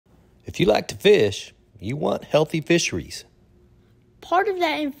If you like to fish, you want healthy fisheries. Part of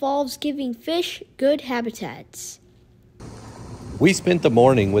that involves giving fish good habitats. We spent the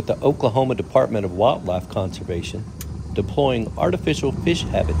morning with the Oklahoma Department of Wildlife Conservation deploying artificial fish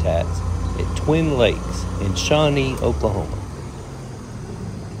habitats at Twin Lakes in Shawnee, Oklahoma.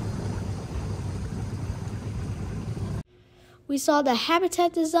 We saw the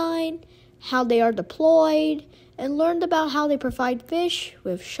habitat design, how they are deployed, and learned about how they provide fish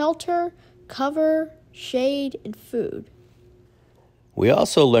with shelter, cover, shade, and food. We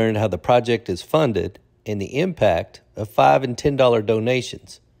also learned how the project is funded and the impact of $5 and $10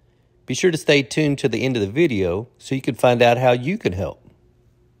 donations. Be sure to stay tuned to the end of the video so you can find out how you can help.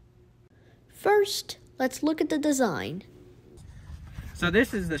 First, let's look at the design. So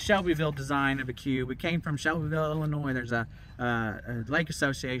this is the Shelbyville design of a cube. We came from Shelbyville, Illinois. There's a lake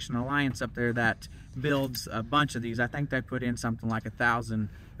association alliance up there that builds a bunch of these. I think they put in something like 1,000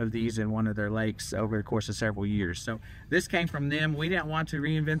 of these in one of their lakes over the course of several years. So this came from them. We didn't want to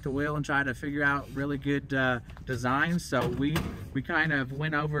reinvent the wheel and try to figure out really good designs. So we kind of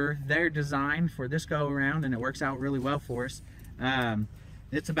went over their design for this go around, and it works out really well for us.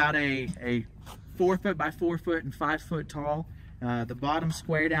 It's about a 4 foot by 4 foot and 5 foot tall. The bottom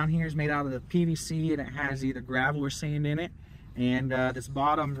square down here is made out of the PVC, and it has either gravel or sand in it. And this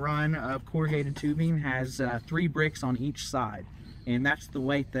bottom run of corrugated tubing has 3 bricks on each side, and that's the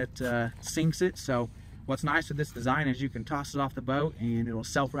weight that sinks it. So what's nice with this design is you can toss it off the boat and it'll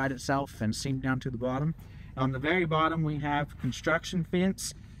self-right itself and sink down to the bottom. On the very bottom we have construction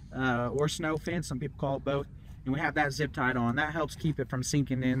fence or snow fence, some people call it both, and we have that zip tied on. That helps keep it from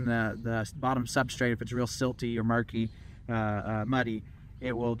sinking in the bottom substrate. If it's real silty or murky, muddy,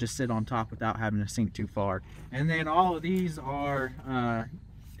 it will just sit on top without having to sink too far. And then all of these are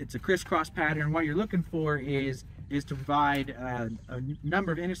it's a crisscross pattern. What you're looking for is to provide a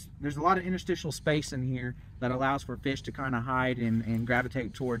number of there's a lot of interstitial space in here that allows for fish to kind of hide and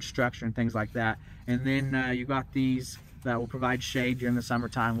gravitate towards structure and things like that. And then you've got these that will provide shade during the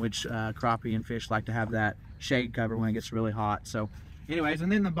summertime, which crappie and fish like to have that shade cover when it gets really hot. So anyways,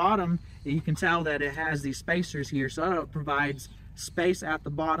 and then the bottom, you can tell that it has these spacers here, so it provides space at the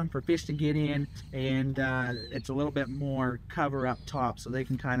bottom for fish to get in, and it's a little bit more cover up top, so they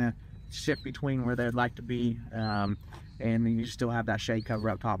can kind of shift between where they'd like to be, and then you still have that shade cover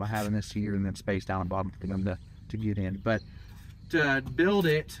up top by having this here and then space down the bottom for them to get in. But to build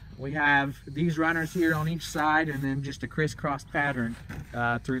it, we have these runners here on each side, and then just a crisscross pattern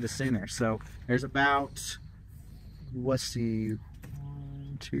through the center. So there's about, let's see,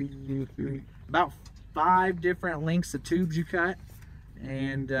 1, 2, 3, about 5 different lengths of tubes you cut,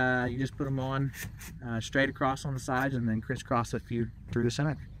 and you just put them on straight across on the sides and then crisscross a few through the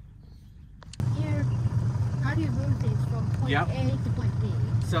center. Here, how do you move things from point A to point B?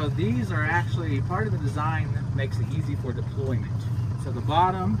 So these are actually part of the design that makes it easy for deployment. So the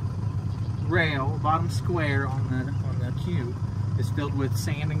bottom rail, bottom square on the cube is filled with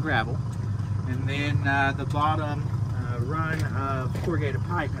sand and gravel, and then the bottom run of corrugated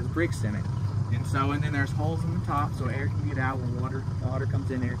pipe has bricks in it. And then there's holes in the top so air can get out when water comes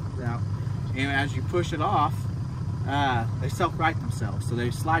in, air comes out. And as you push it off, they self-right themselves, so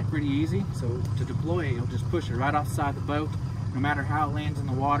they slide pretty easy. So to deploy it, you'll just push it right off the side of the boat. No matter how it lands in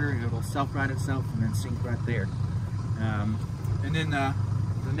the water, it'll self-right itself and then sink right there. And then the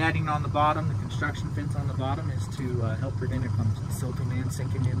netting on the bottom, the construction fence on the bottom, is to help prevent it from silting in,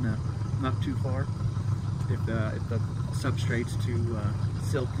 sinking in not too far. If the substrate's too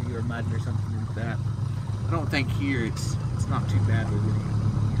silty or muddy or something like that. I don't think here it's not too bad with it,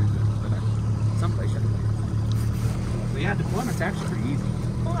 but someplace anyway. So yeah, deployment's actually pretty easy.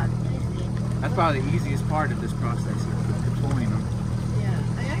 That's probably the easiest part of this process, is deploying them. Yeah,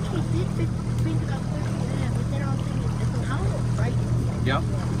 I actually did think about putting it in, but then I was thinking it's how right. Yep.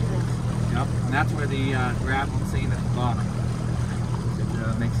 Yep. And that's where the gravel and sand at the bottom.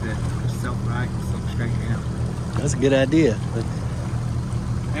 It makes it self-right, self-straight down. That's a good idea.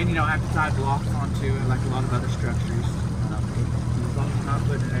 And you don't have to tie blocks onto it like a lot of other structures. As long as you're not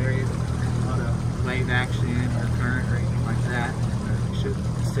putting in areas with a lot of wave action or current or anything like that, it should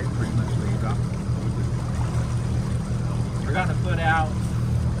sit pretty much where you drop it. We're going to put out,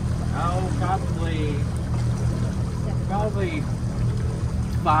 probably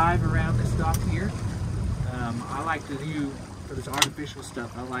 5 around this dock here. I like to do, for this artificial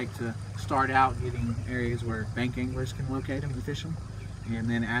stuff, I like to start out getting areas where bank anglers can locate them and fish them. And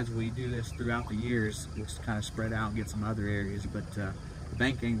then as we do this throughout the years, we'll kind of spread out and get some other areas. But the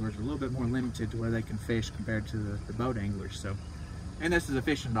bank anglers are a little bit more limited to where they can fish compared to the boat anglers. So, and this is a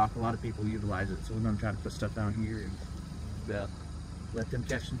fishing dock. A lot of people utilize it. So we're going to try to put stuff down here and let them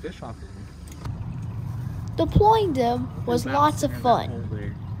catch some fish off of you. Deploying them was lots of fun.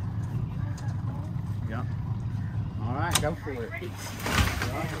 Yep. All right, go for it.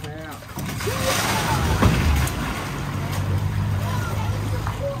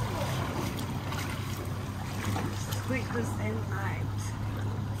 Sleepless and night.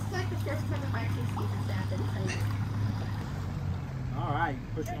 It's like the first time I've actually seen this happen. All right,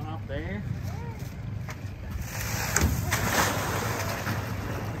 push one off there.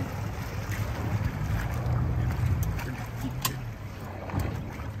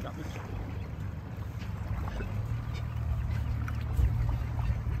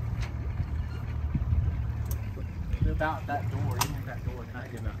 About that door, you want that door kind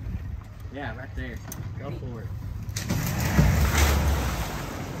of enough. Yeah, right there. Go for it.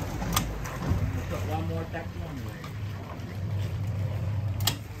 Put one more taxi on the way.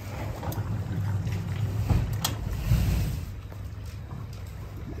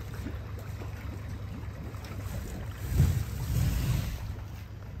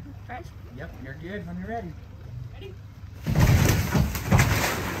 Fresh? Yep, you're good when you're ready. Ready?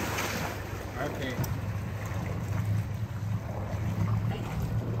 Okay.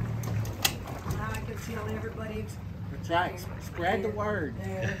 Now I can tell everybody. That's right. Spread the word.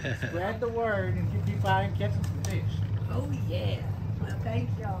 Spread the word and get people out and catching some fish. Oh yeah. Well, thank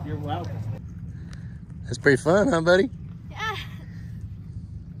y'all. You're welcome. That's pretty fun, huh, buddy? Yeah.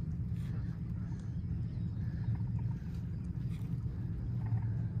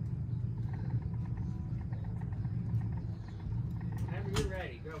 Whenever you're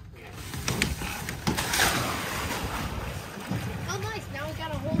ready, go for it. Oh, nice. Now we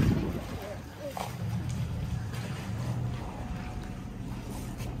got a whole thing.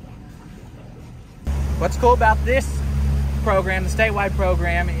 What's cool about this program, the statewide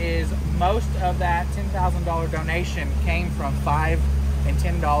program, is most of that $10,000 donation came from $5 and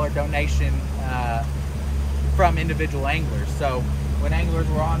 $10 donation from individual anglers. So when anglers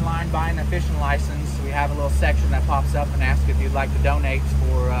were online buying a fishing license, we have a little section that pops up and asks if you'd like to donate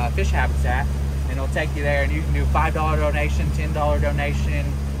for fish habitat, and it'll take you there, and you can do $5 donation, $10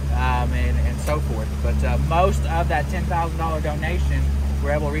 donation, and so forth. But most of that $10,000 donation,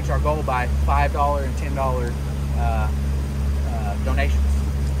 we're able to reach our goal by $5 and $10 donations.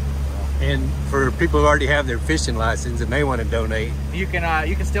 And for people who already have their fishing license and may want to donate, You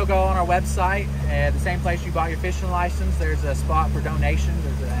can still go on our website at the same place you bought your fishing license. There's a spot for donations,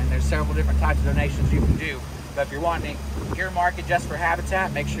 and there's several different types of donations you can do. But if you're wanting to earmark it just for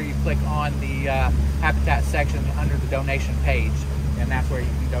habitat, make sure you click on the habitat section under the donation page, and that's where you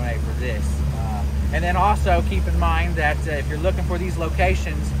can donate for this. And then also keep in mind that if you're looking for these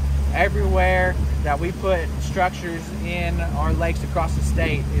locations, everywhere that we put structures in our lakes across the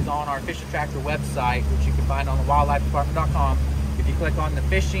state is on our fish attractor website, which you can find on the wildlifedepartment.com. If you click on the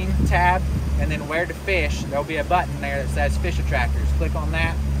fishing tab and then where to fish, there'll be a button there that says fish attractors. Click on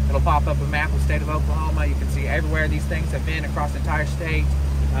that. It'll pop up a map of the state of Oklahoma. You can see everywhere these things have been across the entire state,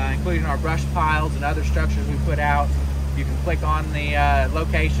 including our brush piles and other structures we put out. You can click on the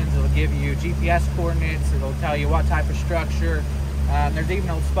locations. It'll give you GPS coordinates. It'll tell you what type of structure. There's even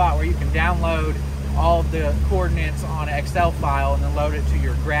a spot where you can download all of the coordinates on an Excel file and then load it to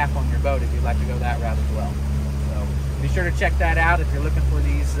your graph on your boat if you'd like to go that route as well. So be sure to check that out if you're looking for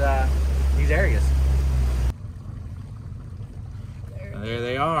these areas. There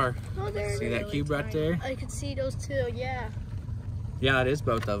they are. Oh, there See they're that really cube right tiny. there? I can see those too, yeah. Yeah, it is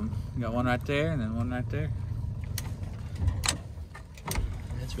both of them. You got one right there and then one right there.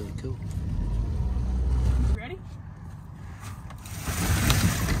 that's really cool. Ready?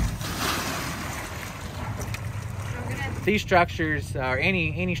 These structures, or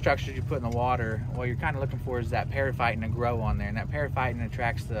any structures you put in the water, what you're kind of looking for is that periphyton to grow on there, and that periphyton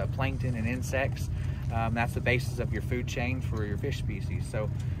attracts the plankton and insects. That's the basis of your food chain for your fish species. So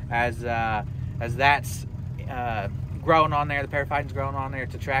as that's growing on there, the periphyton's growing on there,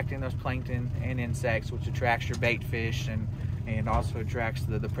 it's attracting those plankton and insects, which attracts your bait fish and also attracts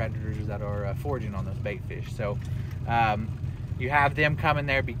the predators that are foraging on those bait fish. So you have them coming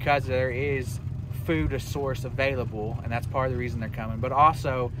there because there is food source available, and that's part of the reason they're coming. But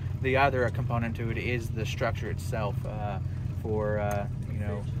also the other component to it is the structure itself.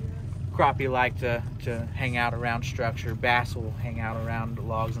 Crappie like to hang out around structure. Bass will hang out around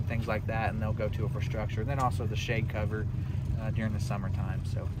logs and things like that, and they'll go to it for structure. And then also the shade cover during the summertime.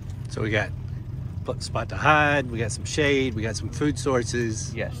 So we got a spot to hide, we got some shade, we got some food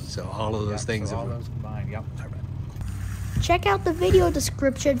sources. Yes. So all of those things. So all those combined. Yep. All right. Check out the video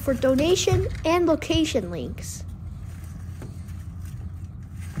description for donation and location links.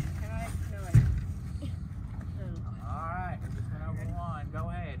 All right. We just went over one.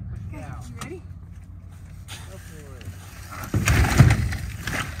 You ready? Go for it.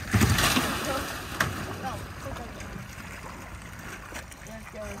 Let's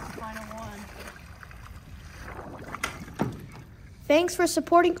go. It's the final one. Thanks for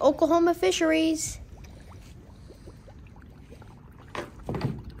supporting Oklahoma fisheries.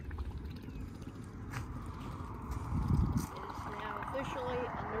 Officially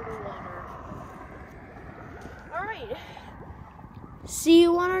under the water. All right. See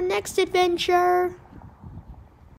you on our next adventure.